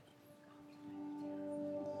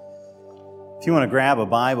If you want to grab a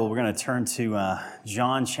Bible, we're going to turn to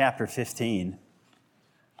John chapter 15.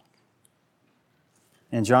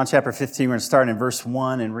 In John chapter 15, we're going to start in verse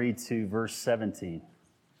 1 and read to verse 17. You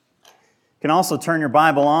can also turn your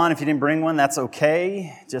Bible on. If you didn't bring one, that's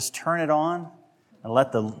okay. Just turn it on and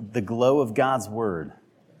let the glow of God's Word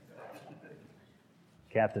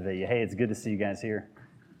captivate you. Hey, it's good to see you guys here.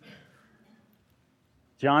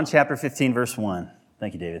 John chapter 15, verse 1.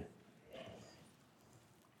 Thank you, David.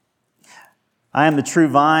 I am the true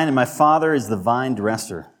vine, and my Father is the vine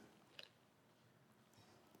dresser.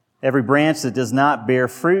 Every branch that does not bear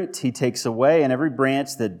fruit, he takes away, and every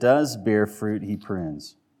branch that does bear fruit, he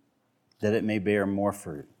prunes, that it may bear more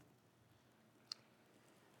fruit.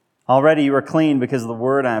 Already you are clean because of the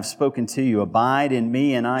word I have spoken to you. Abide in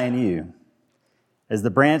me, and I in you. As the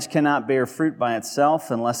branch cannot bear fruit by itself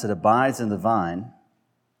unless it abides in the vine,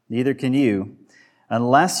 neither can you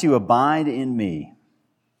unless you abide in me.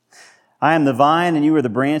 I am the vine, and you are the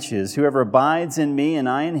branches. Whoever abides in me, and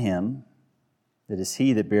I in him, it is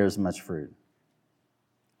he that bears much fruit.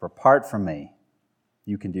 For apart from me,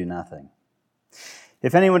 you can do nothing.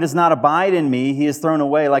 If anyone does not abide in me, he is thrown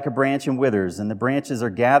away like a branch and withers, and the branches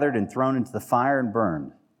are gathered and thrown into the fire and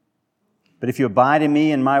burned. But if you abide in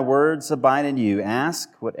me, and my words abide in you,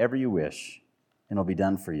 ask whatever you wish, and it will be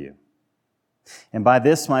done for you. And by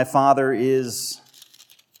this my Father is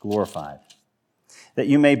glorified, that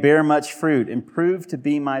you may bear much fruit and prove to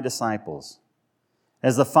be my disciples.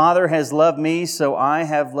 As the Father has loved me, so I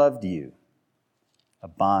have loved you.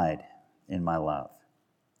 Abide in my love.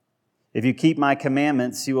 If you keep my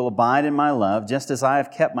commandments, you will abide in my love, just as I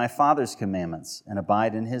have kept my Father's commandments and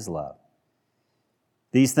abide in his love.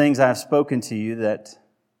 These things I have spoken to you, that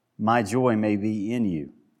my joy may be in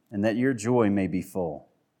you, and that your joy may be full.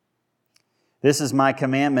 This is my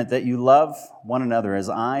commandment, that you love one another as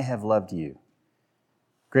I have loved you.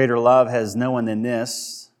 Greater love has no one than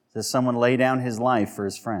this, that someone lay down his life for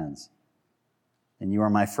his friends. And you are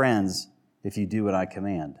my friends if you do what I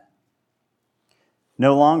command.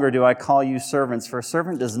 No longer do I call you servants, for a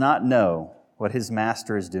servant does not know what his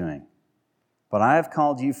master is doing. But I have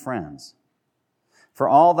called you friends. For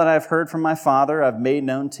all that I have heard from my Father, I have made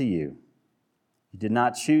known to you. You did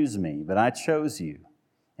not choose me, but I chose you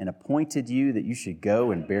and appointed you that you should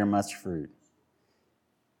go and bear much fruit,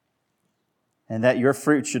 and that your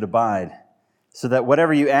fruit should abide, so that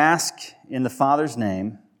whatever you ask in the Father's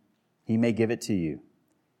name, he may give it to you.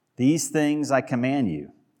 These things I command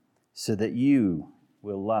you, so that you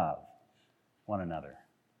will love one another.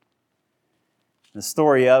 The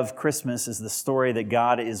story of Christmas is the story that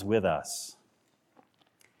God is with us.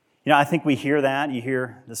 I think we hear that. You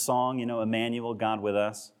hear the song, Emmanuel, God with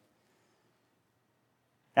us.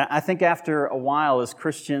 I think after a while, as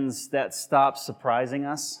Christians, that stops surprising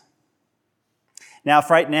us. Now,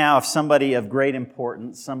 if somebody of great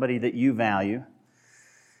importance, somebody that you value,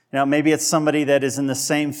 maybe it's somebody that is in the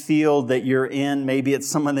same field that you're in, maybe it's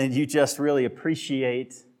someone that you just really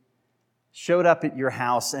appreciate, showed up at your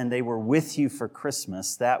house and they were with you for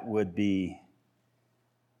Christmas, that would be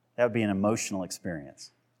an emotional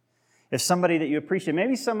experience. If somebody that you appreciate,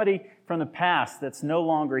 maybe somebody from the past that's no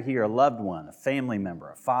longer here, a loved one, a family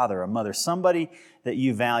member, a father, a mother, somebody that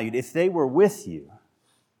you valued, if they were with you,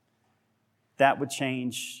 that would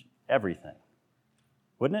change everything,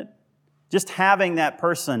 wouldn't it? Just having that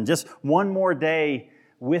person, just one more day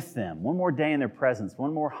with them, one more day in their presence,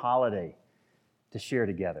 one more holiday to share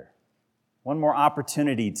together, one more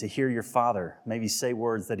opportunity to hear your father maybe say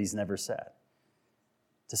words that he's never said,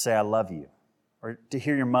 to say, I love you, or to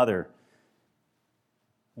hear your mother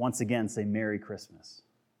once again say, Merry Christmas.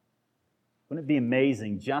 Wouldn't it be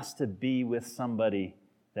amazing just to be with somebody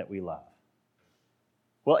that we love?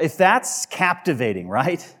 Well, if that's captivating,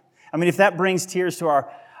 right? If that brings tears to our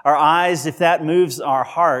eyes, if that moves our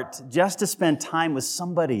heart, just to spend time with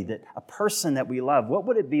somebody, a person that we love, what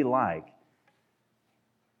would it be like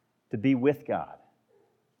to be with God?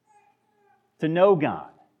 To know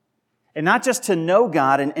God. And not just to know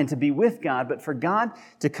God and to be with God, but for God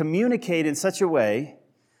to communicate in such a way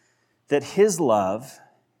that his love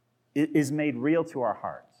is made real to our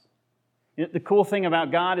hearts. The cool thing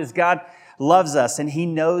about God is God loves us and he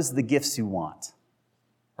knows the gifts you want,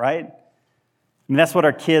 right? That's what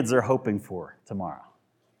our kids are hoping for tomorrow.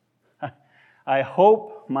 I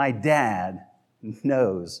hope my dad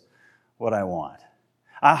knows what I want.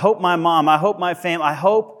 I hope my mom, I hope my family, I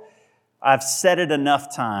hope I've said it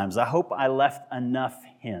enough times. I hope I left enough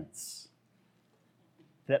hints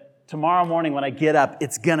that tomorrow morning when I get up,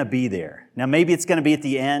 it's going to be there. Now, maybe it's going to be at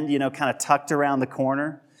the end, kind of tucked around the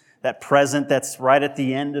corner. That present that's right at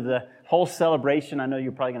the end of the whole celebration. I know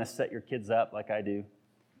you're probably going to set your kids up like I do.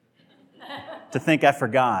 to think I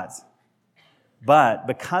forgot. But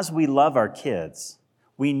because we love our kids,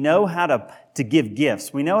 we know how to give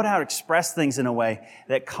gifts. We know how to express things in a way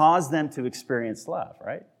that cause them to experience love,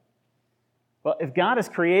 right? Well, if God has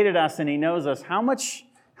created us and He knows us, how much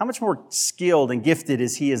more skilled and gifted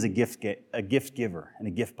is He as a gift giver and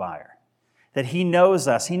a gift buyer? That He knows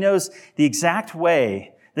us. He knows the exact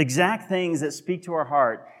way, the exact things that speak to our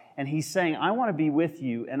heart. And He's saying, I want to be with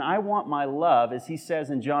you, and I want my love, as He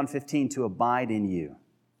says in John 15, to abide in you.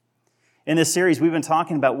 In this series, we've been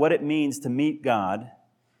talking about what it means to meet God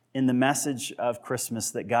in the message of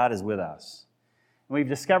Christmas, that God is with us. And we've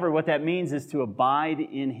discovered what that means is to abide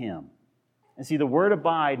in Him. And see, the word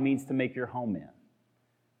abide means to make your home in.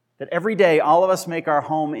 That every day, all of us make our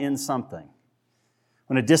home in something.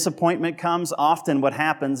 When a disappointment comes, often what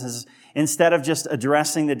happens is instead of just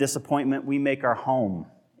addressing the disappointment, we make our home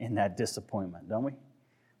in that disappointment, don't we?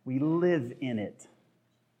 We live in it.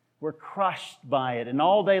 We're crushed by it. And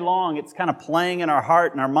all day long, it's kind of playing in our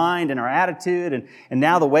heart and our mind and our attitude. And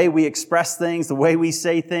now the way we express things, the way we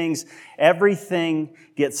say things, everything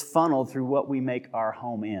gets funneled through what we make our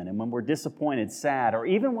home in. And when we're disappointed, sad, or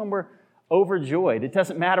even when we're overjoyed, it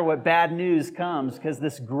doesn't matter what bad news comes, because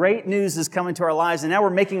this great news is coming to our lives, and now we're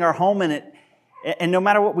making our home in it. And no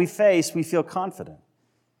matter what we face, we feel confident.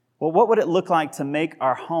 Well, what would it look like to make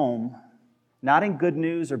our home not in good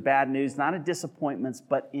news or bad news, not in disappointments,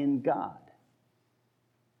 but in God?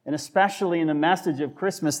 And especially in the message of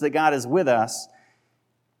Christmas that God is with us,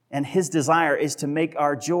 and His desire is to make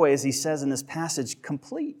our joy, as He says in this passage,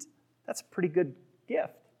 complete. That's a pretty good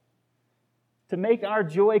gift. To make our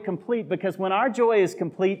joy complete, because when our joy is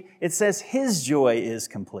complete, it says His joy is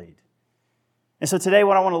complete. And so today,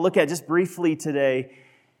 what I want to look at just briefly today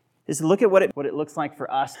is to look at what it looks like for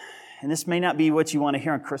us. And this may not be what you want to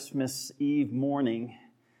hear on Christmas Eve morning,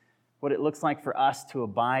 what it looks like for us to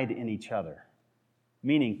abide in each other.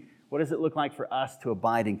 Meaning, what does it look like for us to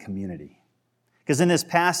abide in community? Because in this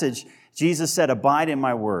passage, Jesus said, abide in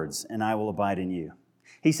my words, and I will abide in you.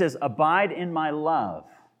 He says, abide in my love,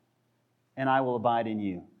 and I will abide in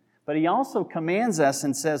you. But He also commands us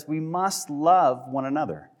and says we must love one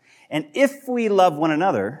another. And if we love one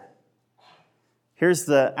another, here's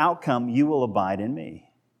the outcome: you will abide in me.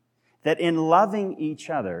 That in loving each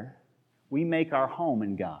other, we make our home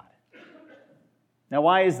in God. Now,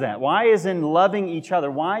 why is that? Why is in loving each other?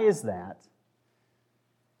 Why is that?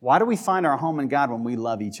 Why do we find our home in God when we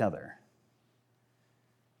love each other?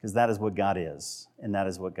 Because that is what God is, and that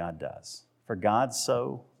is what God does. For God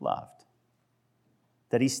so loved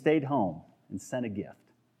that He stayed home and sent a gift.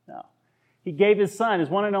 No. He gave His Son, His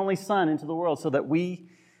one and only Son, into the world so that we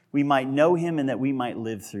might know Him and that we might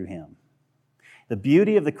live through Him. The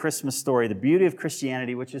beauty of the Christmas story, the beauty of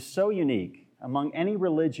Christianity, which is so unique among any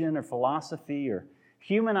religion or philosophy or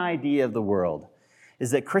human idea of the world,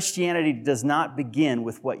 is that Christianity does not begin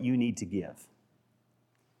with what you need to give.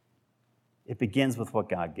 It begins with what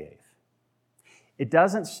God gave. It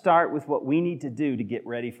doesn't start with what we need to do to get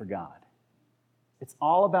ready for God. It's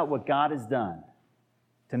all about what God has done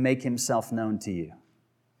to make Himself known to you.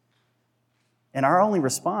 And our only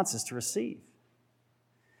response is to receive.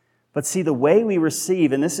 But see, the way we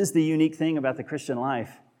receive, and this is the unique thing about the Christian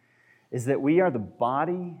life, is that we are the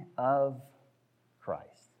body of Christ.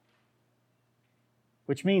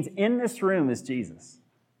 Which means in this room is Jesus.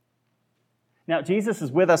 Now, Jesus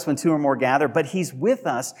is with us when two or more gather, but He's with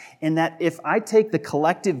us in that if I take the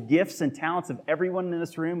collective gifts and talents of everyone in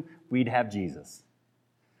this room, we'd have Jesus.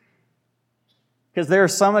 Because there are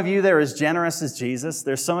some of you that are as generous as Jesus.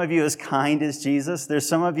 There's some of you as kind as Jesus. There's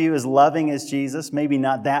some of you as loving as Jesus. Maybe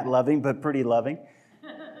not that loving, but pretty loving.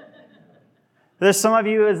 There's some of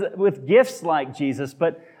you with gifts like Jesus,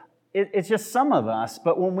 but it's just some of us.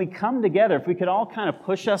 But when we come together, if we could all kind of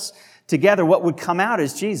push us together, what would come out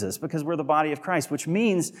is Jesus, because we're the body of Christ, which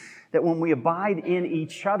means that when we abide in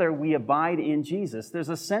each other, we abide in Jesus. There's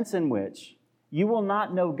a sense in which you will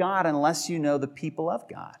not know God unless you know the people of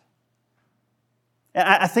God. And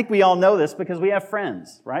I think we all know this because we have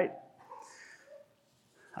friends, right?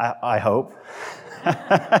 I hope.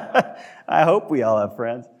 I hope we all have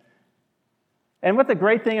friends. And what the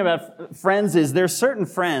great thing about friends is there's certain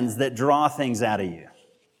friends that draw things out of you.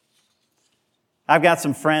 I've got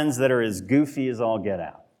some friends that are as goofy as all get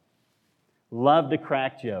out. Love to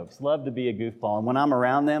crack jokes, love to be a goofball. And when I'm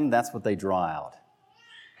around them, that's what they draw out.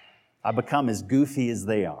 I become as goofy as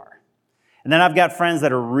they are. And then I've got friends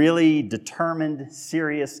that are really determined,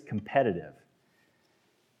 serious, competitive.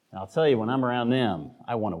 And I'll tell you, when I'm around them,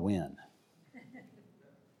 I want to win.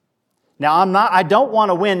 Now, I don't want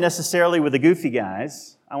to win necessarily with the goofy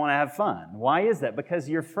guys. I want to have fun. Why is that? Because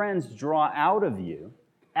your friends draw out of you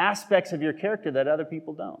aspects of your character that other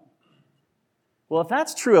people don't. Well, if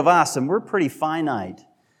that's true of us, and we're pretty finite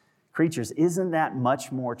creatures, isn't that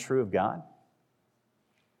much more true of God?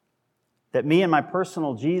 That me and my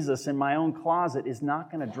personal Jesus in my own closet is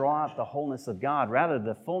not going to draw out the wholeness of God. Rather,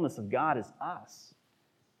 the fullness of God is us.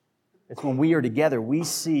 It's when we are together, we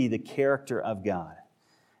see the character of God.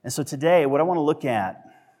 And so today, what I want to look at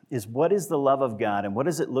is what is the love of God and what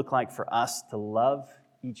does it look like for us to love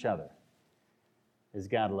each other as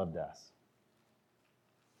God loved us?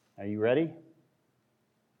 Are you ready?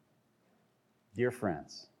 Dear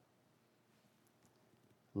friends,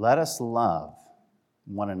 let us love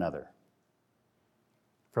one another.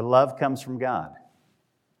 For love comes from God.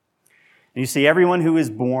 And you see, everyone who is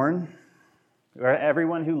born, or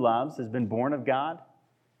everyone who loves, has been born of God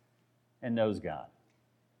and knows God.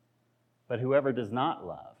 But whoever does not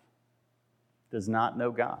love does not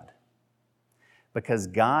know God, because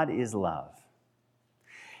God is love.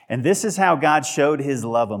 And this is how God showed His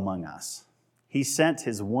love among us. He sent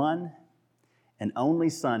His one and only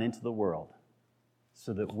Son into the world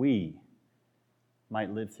so that we might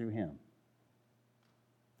live through Him.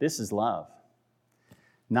 This is love.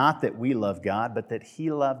 Not that we love God, but that He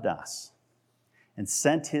loved us and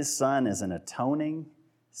sent His Son as an atoning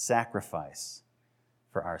sacrifice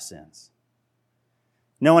for our sins.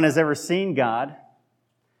 No one has ever seen God,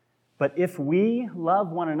 but if we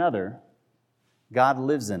love one another, God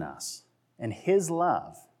lives in us, and His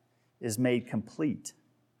love is made complete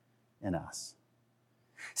in us.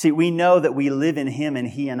 See, we know that we live in Him and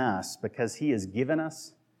He in us because He has given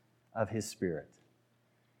us of His Spirit.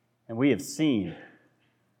 And we have seen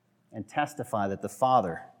and testify that the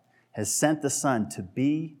Father has sent the Son to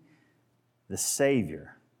be the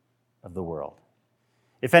Savior of the world.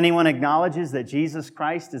 If anyone acknowledges that Jesus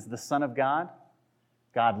Christ is the Son of God,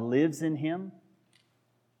 God lives in Him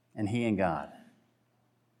and He in God.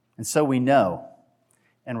 And so we know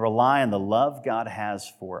and rely on the love God has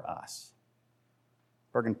for us.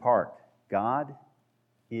 Bergen Park, God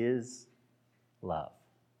is love.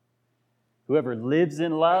 Whoever lives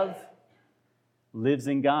in love lives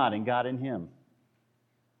in God and God in him.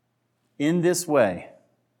 In this way,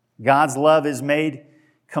 God's love is made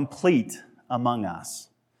complete among us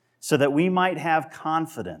so that we might have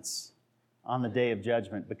confidence on the day of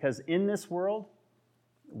judgment, because in this world,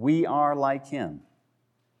 we are like Him.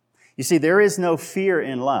 You see, there is no fear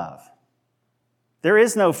in love. There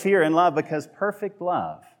is no fear in love because perfect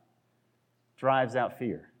love drives out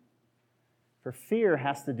fear. For fear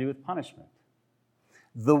has to do with punishment.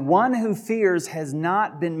 The one who fears has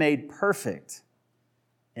not been made perfect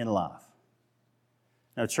in love.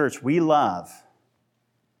 Now, church, we love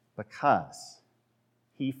because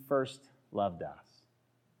He first loved us.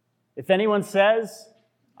 If anyone says,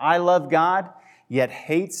 I love God, yet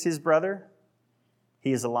hates his brother,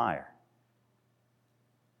 he is a liar.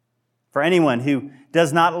 For anyone who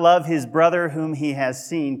does not love his brother whom he has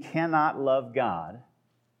seen cannot love God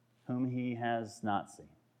whom he has not seen.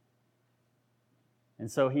 And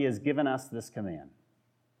so He has given us this command,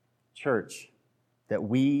 church, that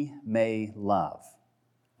we may love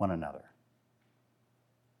one another.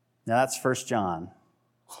 Now that's 1 John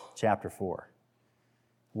chapter 4.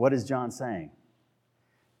 What is John saying?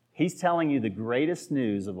 He's telling you the greatest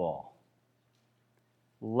news of all.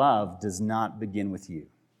 Love does not begin with you.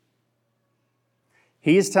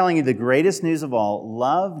 He is telling you the greatest news of all.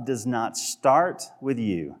 Love does not start with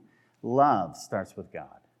you. Love starts with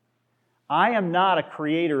God. I am not a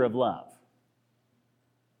creator of love.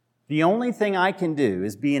 The only thing I can do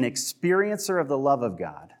is be an experiencer of the love of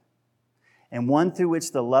God, and one through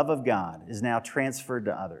which the love of God is now transferred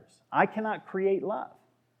to others. I cannot create love.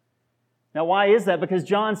 Now, why is that? Because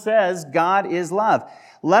John says God is love.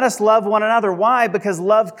 Let us love one another. Why? Because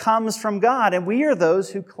love comes from God, and we are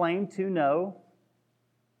those who claim to know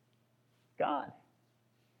God.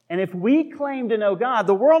 And if we claim to know God,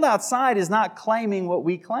 the world outside is not claiming what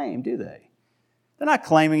we claim, do they? They're not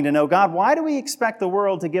claiming to know God. Why do we expect the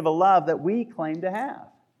world to give a love that we claim to have?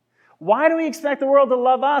 Why do we expect the world to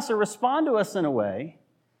love us or respond to us in a way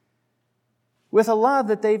with a love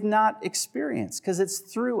that they've not experienced? Because it's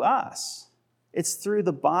through us. It's through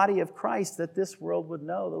the body of Christ that this world would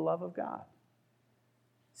know the love of God.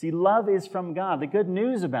 See, love is from God. The good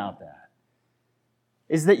news about that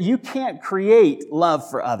is that you can't create love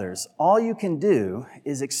for others. All you can do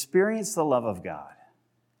is experience the love of God.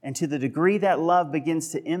 And to the degree that love begins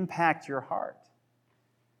to impact your heart,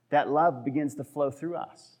 that love begins to flow through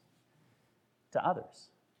us to others.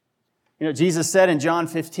 You know, Jesus said in John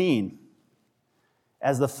 15,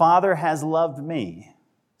 as the Father has loved me,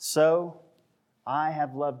 so I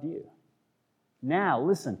have loved you. Now,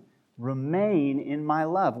 listen, remain in my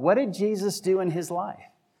love. What did Jesus do in his life?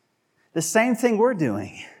 The same thing we're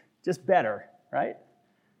doing, just better, right?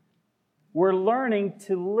 We're learning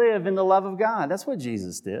to live in the love of God. That's what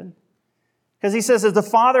Jesus did. Because he says, as the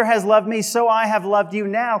Father has loved me, so I have loved you.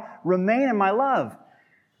 Now remain in my love.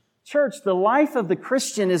 Church, the life of the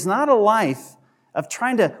Christian is not a life of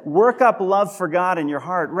trying to work up love for God in your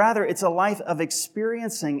heart. Rather, it's a life of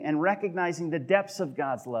experiencing and recognizing the depths of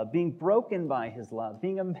God's love, being broken by his love,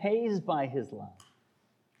 being amazed by his love.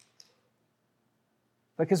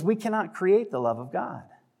 Because we cannot create the love of God.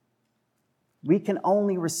 We can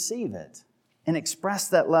only receive it and express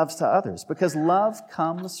that love to others, because love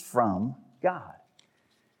comes from God.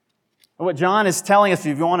 And what John is telling us,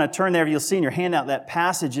 if you want to turn there, you'll see in your handout that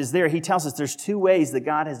passage is there. He tells us there's two ways that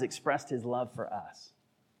God has expressed his love for us.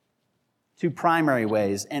 Two primary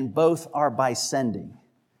ways, and both are by sending.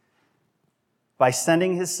 By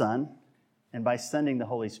sending his Son and by sending the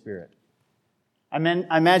Holy Spirit. I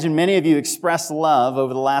imagine many of you expressed love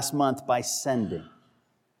over the last month by sending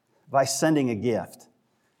a gift,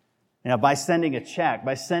 by sending a check,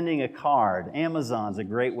 by sending a card. Amazon's a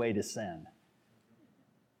great way to send.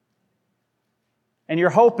 And you're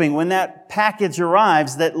hoping when that package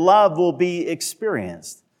arrives that love will be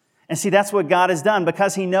experienced. And see, that's what God has done.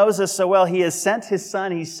 Because he knows us so well, he has sent his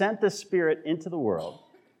Son, he sent the Spirit into the world.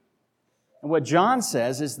 And what John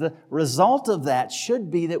says is the result of that should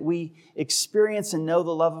be that we experience and know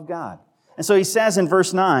the love of God. And so he says in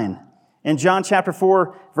verse 9, in John chapter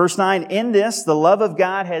 4, verse 9, in this, the love of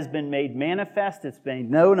God has been made manifest, it's been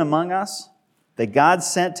known among us, that God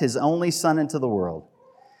sent his only Son into the world,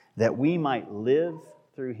 that we might live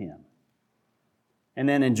through him. And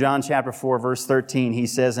then in John chapter 4, verse 13, he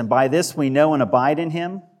says, and by this we know and abide in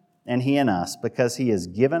him, and he in us, because he has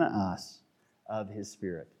given us of his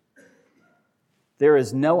Spirit. There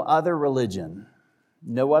is no other religion,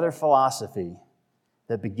 no other philosophy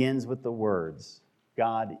that begins with the words,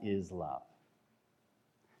 God is love.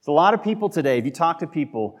 So a lot of people today, if you talk to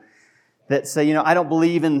people that say, I don't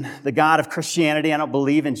believe in the God of Christianity, I don't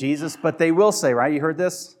believe in Jesus, but they will say, right, you heard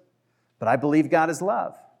this? But I believe God is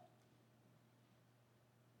love.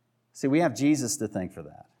 See, we have Jesus to thank for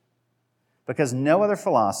that. Because no other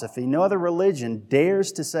philosophy, no other religion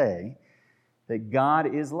dares to say that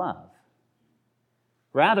God is love.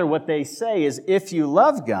 Rather, what they say is, if you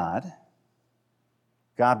love God,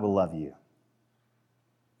 God will love you.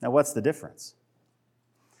 Now, what's the difference?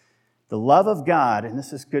 The love of God, and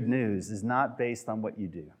this is good news, is not based on what you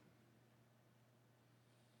do.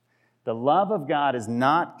 The love of God is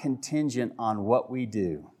not contingent on what we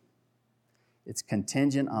do. It's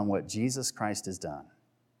contingent on what Jesus Christ has done.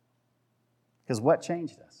 Because what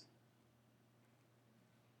changed us?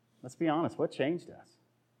 Let's be honest, what changed us?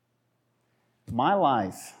 My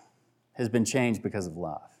life has been changed because of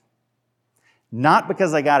love. Not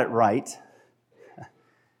because I got it right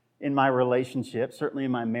in my relationship, certainly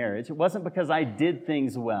in my marriage. It wasn't because I did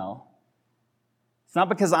things well. It's not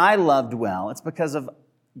because I loved well. It's because of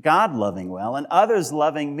God loving well and others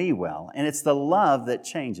loving me well. And it's the love that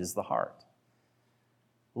changes the heart.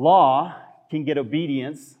 Law can get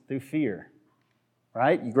obedience through fear,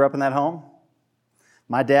 right? You grew up in that home?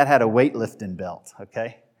 My dad had a weightlifting belt, okay?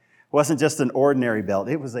 It wasn't just an ordinary belt.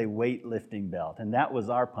 It was a weightlifting belt, and that was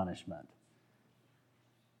our punishment.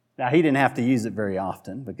 Now, he didn't have to use it very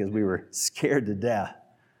often because we were scared to death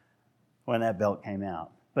when that belt came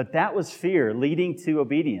out. But that was fear leading to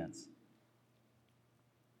obedience.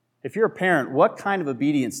 If you're a parent, what kind of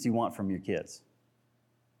obedience do you want from your kids?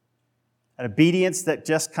 An obedience that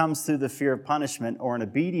just comes through the fear of punishment, or an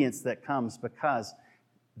obedience that comes because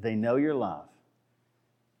they know your love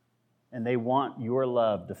and they want your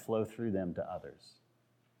love to flow through them to others?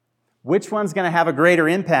 Which one's going to have a greater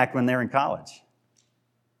impact when they're in college?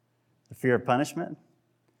 The fear of punishment?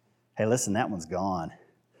 Hey, listen, that one's gone.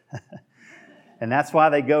 And that's why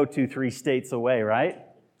they go 2-3 states away, right?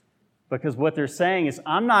 Because what they're saying is,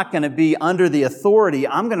 I'm not going to be under the authority.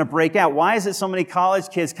 I'm going to break out. Why is it so many college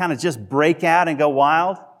kids kind of just break out and go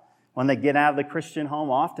wild when they get out of the Christian home?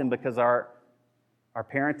 Often because our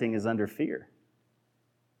parenting is under fear.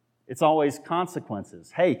 It's always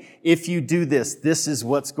consequences. Hey, if you do this, this is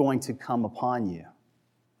what's going to come upon you.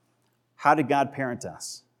 How did God parent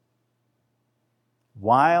us?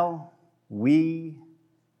 While we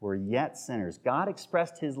were yet sinners, God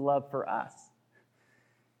expressed his love for us.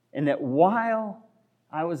 And that while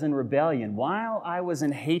I was in rebellion, while I was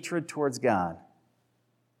in hatred towards God,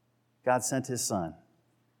 God sent his Son.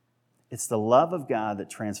 It's the love of God that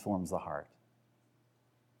transforms the heart.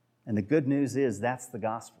 And the good news is that's the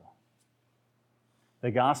gospel.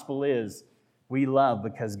 The gospel is We love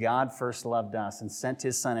because God first loved us and sent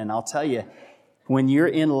His Son. And I'll tell you, when you're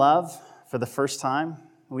in love for the first time,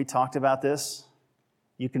 we talked about this,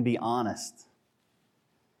 you can be honest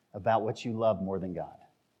about what you love more than God.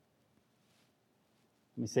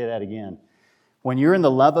 Let me say that again. When you're in the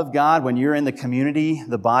love of God, when you're in the community,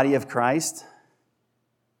 the body of Christ,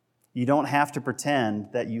 you don't have to pretend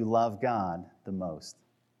that you love God the most.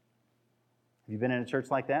 Have you been in a church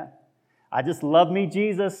like that? I just love me,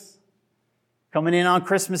 Jesus. Coming in on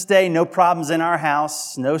Christmas Day, no problems in our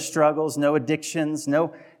house, no struggles, no addictions,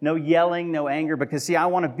 no yelling, no anger, because see, I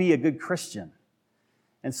want to be a good Christian.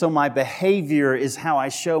 And so my behavior is how I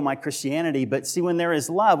show my Christianity. But see, when there is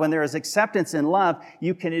love, when there is acceptance in love,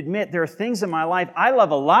 you can admit there are things in my life I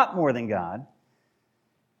love a lot more than God.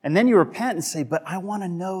 And then you repent and say, but I want to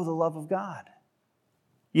know the love of God.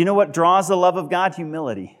 You know what draws the love of God?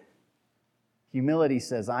 Humility. Humility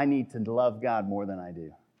says, I need to love God more than I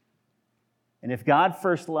do. And if God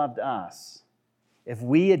first loved us, if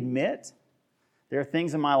we admit there are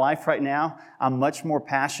things in my life right now I'm much more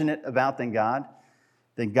passionate about than God,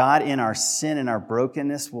 then God in our sin and our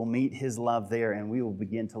brokenness will meet His love there, and we will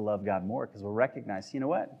begin to love God more because we'll recognize, you know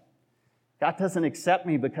what? God doesn't accept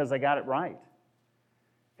me because I got it right.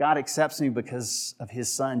 God accepts me because of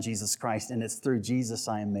His Son, Jesus Christ, and it's through Jesus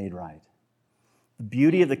I am made right. The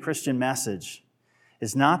beauty of the Christian message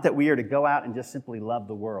is not that we are to go out and just simply love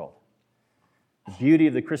the world. The beauty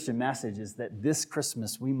of the Christian message is that this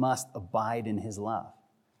Christmas we must abide in His love.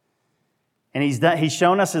 And He's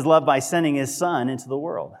shown us His love by sending His Son into the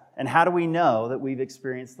world. And how do we know that we've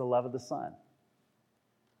experienced the love of the Son?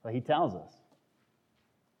 Well, He tells us.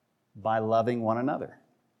 By loving one another.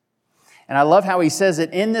 And I love how He says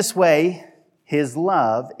it in this way, His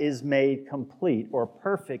love is made complete or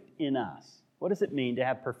perfect in us. What does it mean to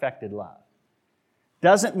have perfected love?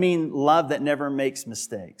 Doesn't mean love that never makes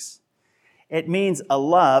mistakes. It means a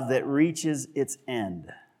love that reaches its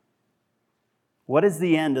end. What is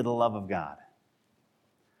the end of the love of God?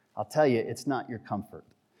 I'll tell you, it's not your comfort.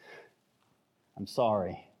 I'm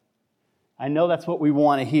sorry. I know that's what we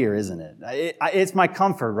want to hear, isn't it? It's my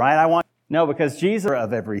comfort, right? No, because Jesus is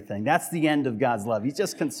of everything. That's the end of God's love. He's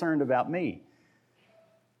just concerned about me.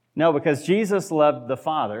 No, because Jesus loved the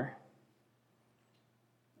Father,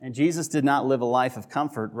 and Jesus did not live a life of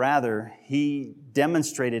comfort. Rather, He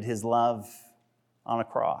demonstrated His love on a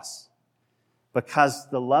cross. Because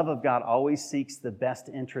the love of God always seeks the best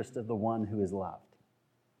interest of the one who is loved.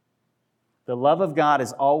 The love of God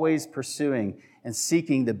is always pursuing and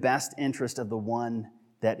seeking the best interest of the one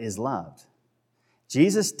that is loved.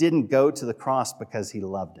 Jesus didn't go to the cross because He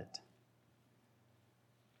loved it.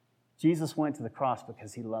 Jesus went to the cross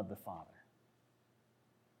because He loved the Father.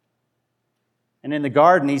 And in the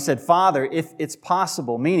garden, He said, Father, if it's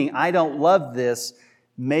possible, meaning I don't love this,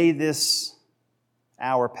 may this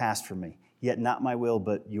hour pass from me. Yet not my will,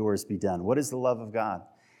 but yours be done. What is the love of God?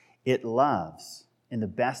 It loves in the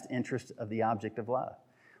best interest of the object of love.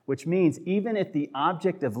 Which means even if the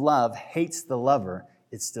object of love hates the lover,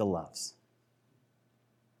 it still loves.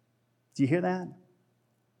 Do you hear that?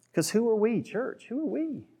 Because who are we, church? Who are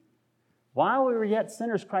we? While we were yet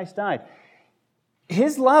sinners, Christ died.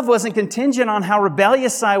 His love wasn't contingent on how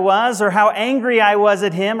rebellious I was or how angry I was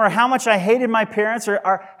at Him or how much I hated my parents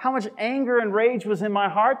or how much anger and rage was in my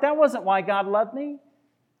heart. That wasn't why God loved me.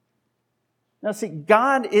 Now see,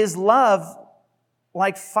 God is love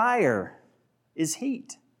like fire is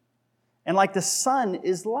heat and like the sun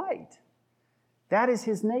is light. That is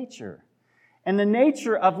His nature. And the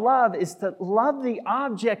nature of love is to love the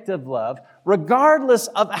object of love regardless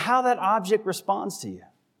of how that object responds to you.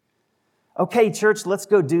 Okay, church, let's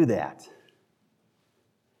go do that.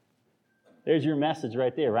 There's your message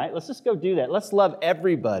right there, right? Let's just go do that. Let's love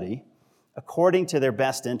everybody according to their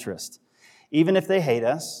best interest. Even if they hate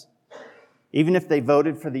us, even if they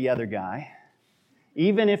voted for the other guy,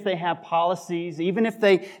 even if they have policies, even if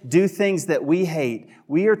they do things that we hate,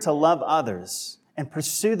 we are to love others and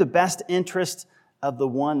pursue the best interest of the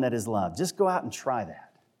one that is loved. Just go out and try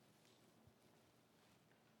that.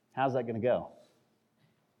 How's that going to go?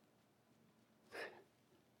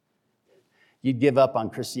 You'd give up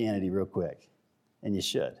on Christianity real quick, and you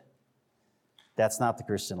should. That's not the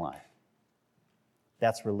Christian life.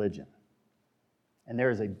 That's religion. And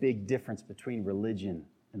there is a big difference between religion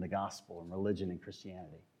and the gospel and religion and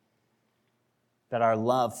Christianity. That our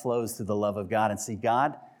love flows through the love of God. And see,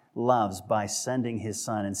 God loves by sending His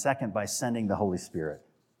Son, and second, by sending the Holy Spirit.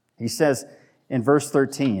 He says in verse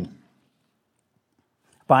 13,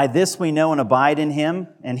 by this we know and abide in Him,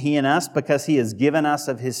 and He in us, because He has given us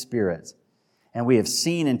of His Spirit. And we have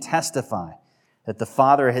seen and testify that the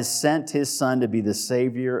Father has sent His Son to be the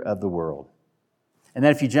Savior of the world. And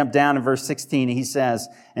then if you jump down in verse 16, he says,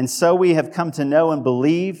 "And so we have come to know and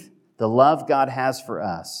believe the love God has for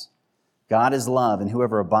us. God is love, and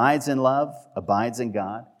whoever abides in love abides in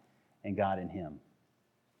God, and God in him."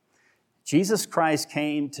 Jesus Christ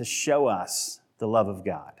came to show us the love of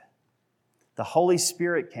God. The Holy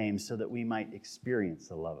Spirit came so that we might experience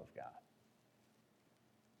the love of God.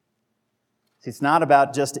 See, it's not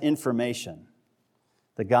about just information.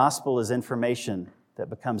 The gospel is information that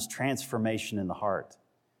becomes transformation in the heart.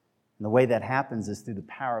 And the way that happens is through the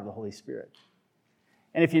power of the Holy Spirit.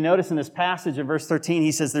 And if you notice in this passage in verse 13,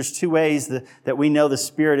 he says there's two ways that we know the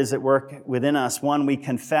Spirit is at work within us. One, we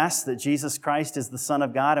confess that Jesus Christ is the Son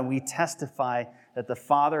of God, and we testify that the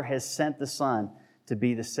Father has sent the Son to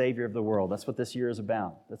be the Savior of the world. That's what this year is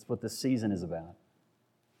about. That's what this season is about.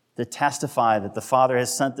 To testify that the Father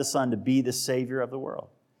has sent the Son to be the Savior of the world.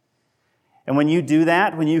 And when you do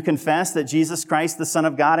that, when you confess that Jesus Christ, the Son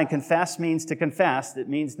of God, and confess means to confess, it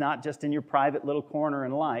means not just in your private little corner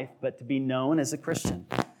in life, but to be known as a Christian,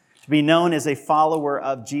 to be known as a follower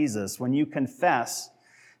of Jesus. When you confess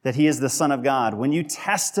that He is the Son of God, when you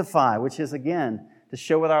testify, which is, again, to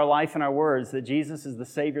show with our life and our words that Jesus is the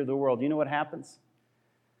Savior of the world, you know what happens?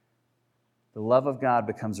 The love of God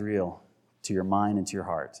becomes real to your mind and to your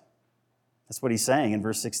heart. That's what he's saying in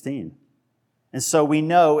verse 16. And so we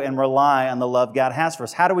know and rely on the love God has for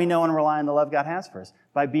us. How do we know and rely on the love God has for us?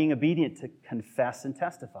 By being obedient to confess and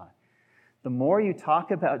testify. The more you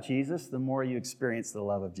talk about Jesus, the more you experience the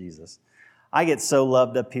love of Jesus. I get so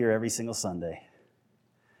loved up here every single Sunday.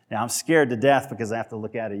 Now, I'm scared to death because I have to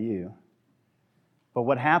look out at you. But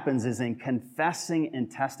what happens is in confessing and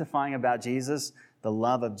testifying about Jesus, the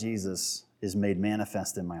love of Jesus is made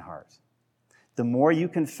manifest in my heart. The more you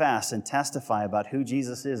confess and testify about who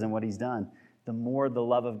Jesus is and what He's done, the more the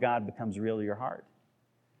love of God becomes real to your heart.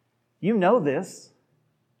 You know this.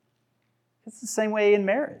 It's the same way in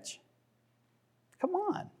marriage. Come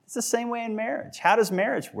on. It's the same way in marriage. How does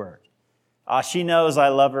marriage work? She knows I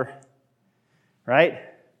love her, right?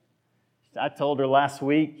 I told her last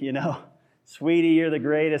week, sweetie, you're the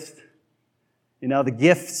greatest. The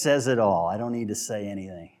gift says it all. I don't need to say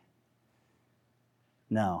anything.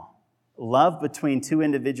 No. Love between two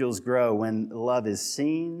individuals grow when love is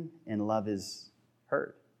seen and love is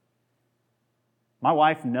heard. My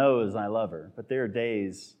wife knows I love her, but there are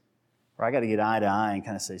days where I got to get eye to eye and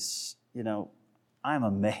kind of say, I'm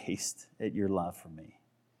amazed at your love for me.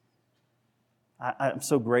 I'm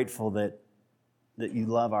so grateful that you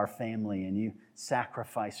love our family and you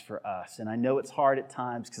sacrifice for us. And I know it's hard at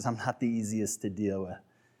times because I'm not the easiest to deal with.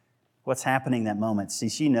 What's happening that moment? See,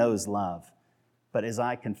 she knows love. But as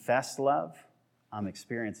I confess love, I'm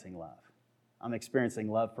experiencing love. I'm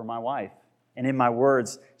experiencing love for my wife. And in my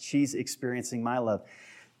words, she's experiencing my love.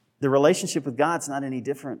 The relationship with God's not any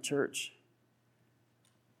different, church.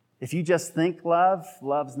 If you just think love,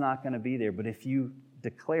 love's not going to be there. But if you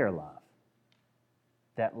declare love,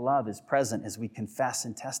 that love is present as we confess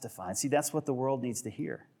and testify. And see, that's what the world needs to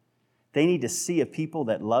hear. They need to see a people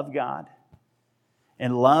that love God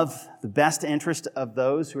and love the best interest of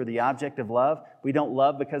those who are the object of love. We don't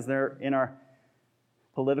love because they're in our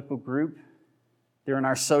political group. They're in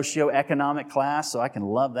our socioeconomic class, so I can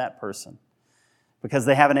love that person. Because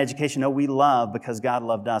they have an education. No, we love because God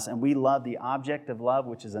loved us. And we love the object of love,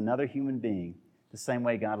 which is another human being, the same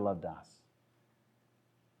way God loved us.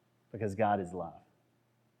 Because God is love.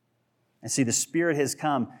 And see, the Spirit has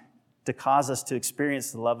come to cause us to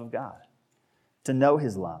experience the love of God, to know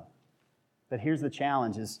His love. But here's the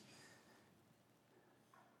challenge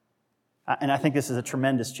and I think this is a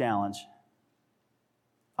tremendous challenge.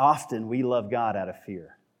 Often we love God out of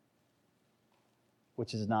fear,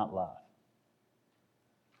 which is not love.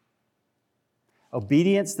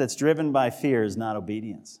 Obedience that's driven by fear is not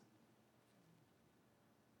obedience.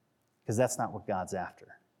 Because that's not what God's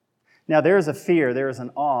after. Now, there is a fear, there is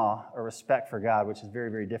an awe, a respect for God, which is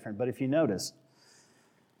very, very different. But if you notice,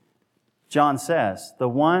 John says, the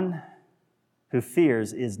one who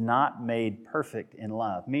fears is not made perfect in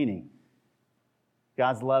love, meaning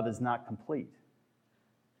God's love is not complete.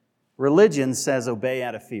 Religion says obey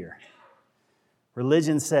out of fear.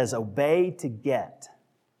 Religion says obey to get.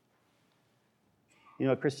 You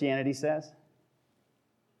know what Christianity says?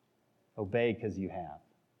 Obey because you have.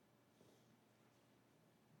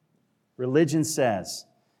 Religion says,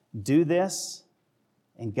 do this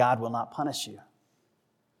and God will not punish you.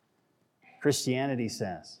 Christianity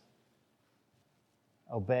says,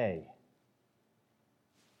 obey.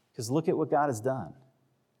 Because look at what God has done.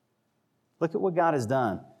 Look at what God has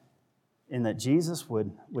done in that Jesus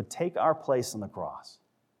would take our place on the cross,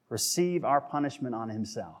 receive our punishment on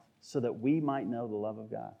Himself, so that we might know the love of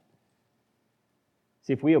God.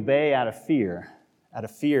 See, if we obey out of fear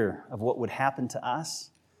of what would happen to us,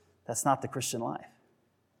 that's not the Christian life.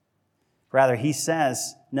 Rather, he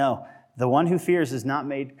says, no, the one who fears is not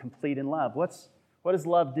made complete in love. What does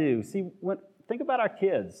love do? See, think about our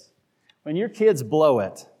kids. When your kids blow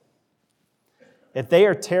it, if they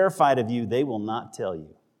are terrified of you, they will not tell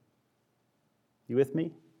you. You with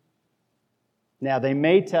me? Now, they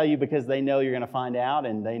may tell you because they know you're going to find out,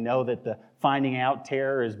 and they know that the finding out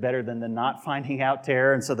terror is better than the not finding out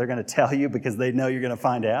terror, and so they're going to tell you because they know you're going to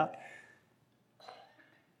find out.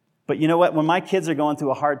 But you know what? When my kids are going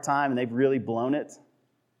through a hard time and they've really blown it,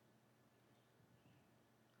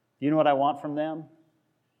 you know what I want from them?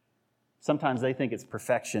 Sometimes they think it's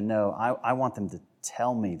perfection. No, I want them to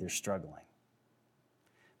tell me they're struggling.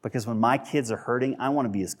 Because when my kids are hurting, I want to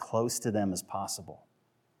be as close to them as possible.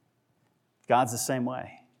 God's the same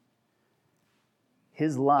way.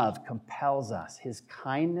 His love compels us. His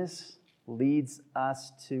kindness leads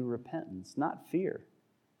us to repentance, not fear.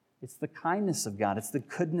 It's the kindness of God. It's the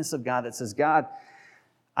goodness of God that says, God,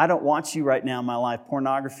 I don't want you right now in my life.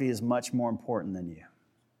 Pornography is much more important than you.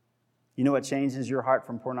 You know what changes your heart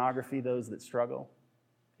from pornography, those that struggle?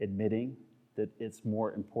 Admitting that it's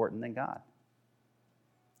more important than God.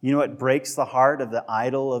 You know what breaks the heart of the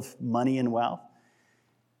idol of money and wealth?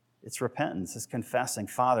 It's repentance. It's confessing,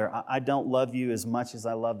 Father, I don't love you as much as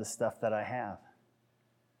I love the stuff that I have.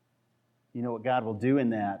 You know what God will do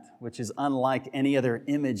in that, which is unlike any other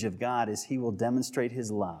image of God, is He will demonstrate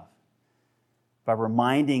His love by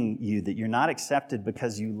reminding you that you're not accepted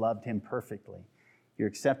because you loved Him perfectly. You're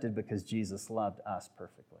accepted because Jesus loved us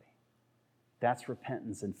perfectly. That's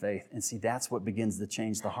repentance and faith. And see, that's what begins to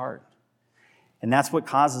change the heart. And that's what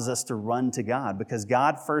causes us to run to God, because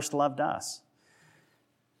God first loved us.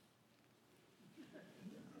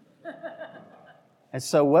 And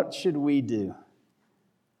so what should we do?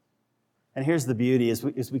 And here's the beauty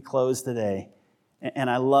as we close today, and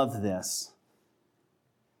I love this.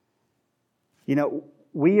 You know,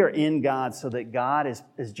 we are in God so that God,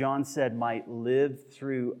 as John said, might live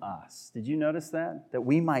through us. Did you notice that? That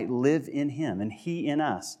we might live in Him and He in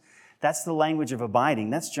us. That's the language of abiding.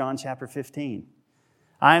 That's John chapter 15.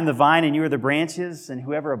 I am the vine and you are the branches, and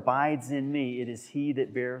whoever abides in me, it is he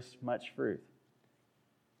that bears much fruit.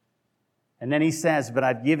 And then he says, but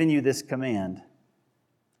I've given you this command,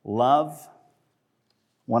 love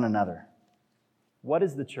one another. What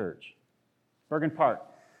is the church? Bergen Park,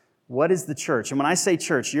 what is the church? And when I say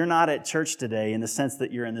church, you're not at church today in the sense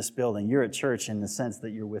that you're in this building. You're at church in the sense that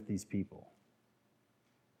you're with these people.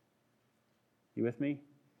 You with me?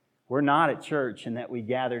 We're not at church in that we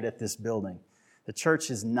gathered at this building. The church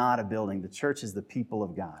is not a building. The church is the people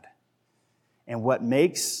of God. And what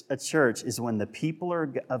makes a church is when the people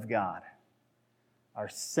of God are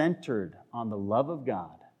centered on the love of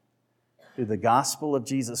God through the gospel of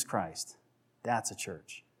Jesus Christ. That's a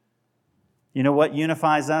church. You know what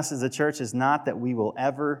unifies us as a church is not that we will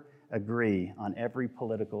ever agree on every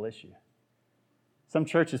political issue. Some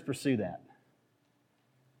churches pursue that.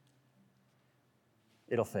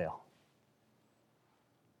 It'll fail.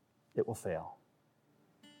 It will fail.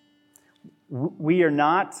 We are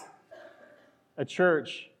not a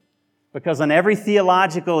church because on every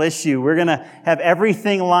theological issue, we're going to have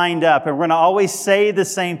everything lined up and we're going to always say the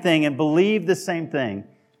same thing and believe the same thing.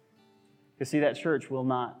 You see, that church will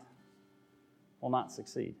not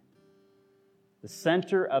succeed. The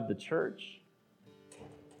center of the church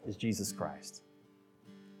is Jesus Christ.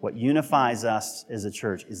 What unifies us as a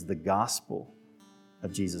church is the gospel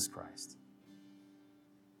of Jesus Christ.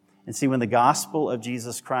 And see, when the gospel of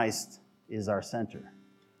Jesus Christ is our center,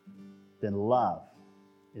 then love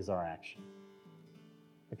is our action.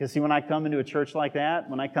 Because see, when I come into a church like that,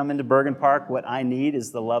 when I come into Bergen Park, what I need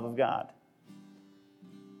is the love of God.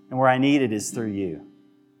 And where I need it is through you.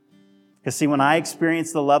 Because see, when I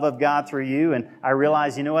experience the love of God through you, and I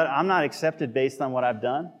realize, you know what, I'm not accepted based on what I've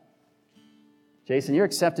done. Jason, you're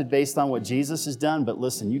accepted based on what Jesus has done, but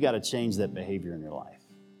listen, you got to change that behavior in your life.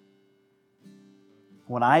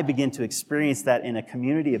 When I begin to experience that in a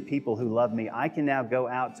community of people who love me, I can now go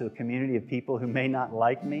out to a community of people who may not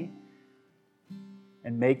like me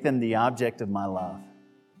and make them the object of my love.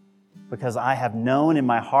 Because I have known in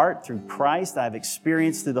my heart through Christ, I've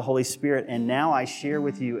experienced through the Holy Spirit, and now I share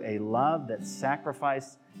with you a love that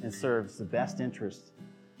sacrifices and serves the best interests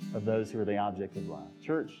of those who are the object of love.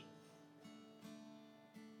 Church,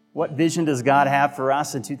 what vision does God have for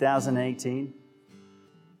us in 2018?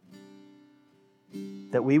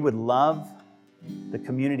 That we would love the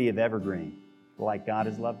community of Evergreen like God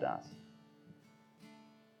has loved us.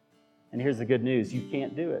 And here's the good news. You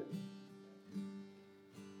can't do it.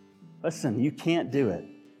 Listen, you can't do it.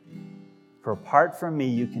 For apart from me,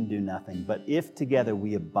 you can do nothing. But if together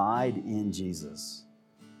we abide in Jesus,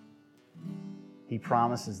 He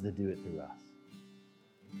promises to do it through us.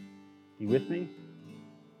 You with me?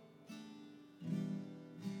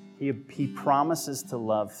 He promises to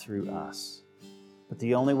love through us. But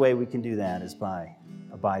the only way we can do that is by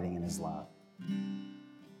abiding in His love.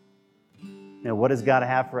 Now, what does God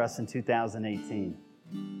have for us in 2018?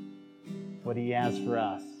 What He has for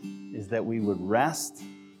us is that we would rest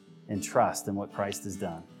and trust in what Christ has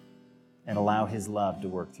done and allow His love to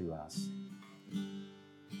work through us.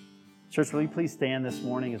 Church, will you please stand this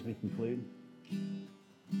morning as we conclude?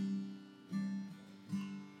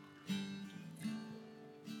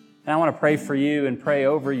 And I want to pray for you and pray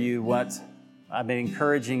over you what I've been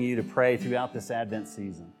encouraging you to pray throughout this Advent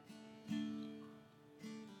season.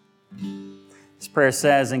 This prayer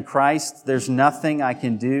says, in Christ, there's nothing I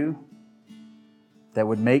can do that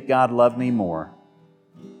would make God love me more,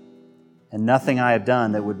 and nothing I have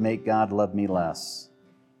done that would make God love me less.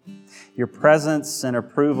 Your presence and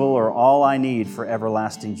approval are all I need for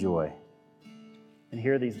everlasting joy. And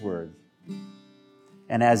hear these words.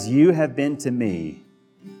 And as you have been to me,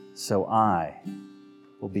 so I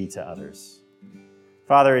will be to others.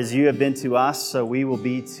 Father, as you have been to us, so we will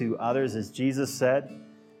be to others. As Jesus said,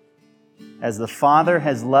 as the Father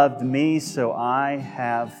has loved me, so I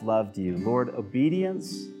have loved you. Lord,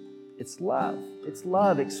 obedience, it's love. It's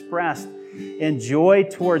love expressed in joy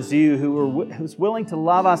towards you, who's willing to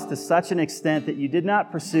love us to such an extent that you did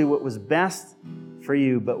not pursue what was best for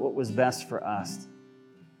you, but what was best for us.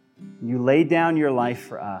 You laid down your life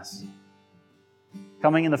for us,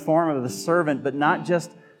 coming in the form of a servant, but not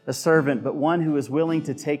just a servant, but one who is willing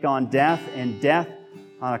to take on death, and death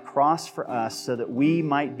on a cross for us, so that we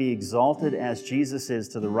might be exalted as Jesus is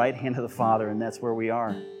to the right hand of the Father, and that's where we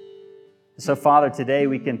are. So, Father, today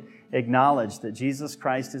we can acknowledge that Jesus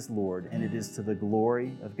Christ is Lord, and it is to the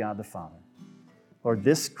glory of God the Father. Lord,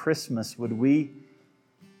 this Christmas, would we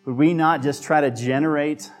not just try to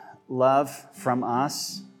generate love from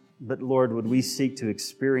us, but Lord, would we seek to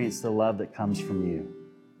experience the love that comes from you,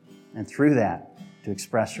 and through that, to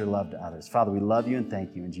express your love to others. Father, we love you and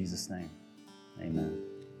thank you in Jesus' name. Amen.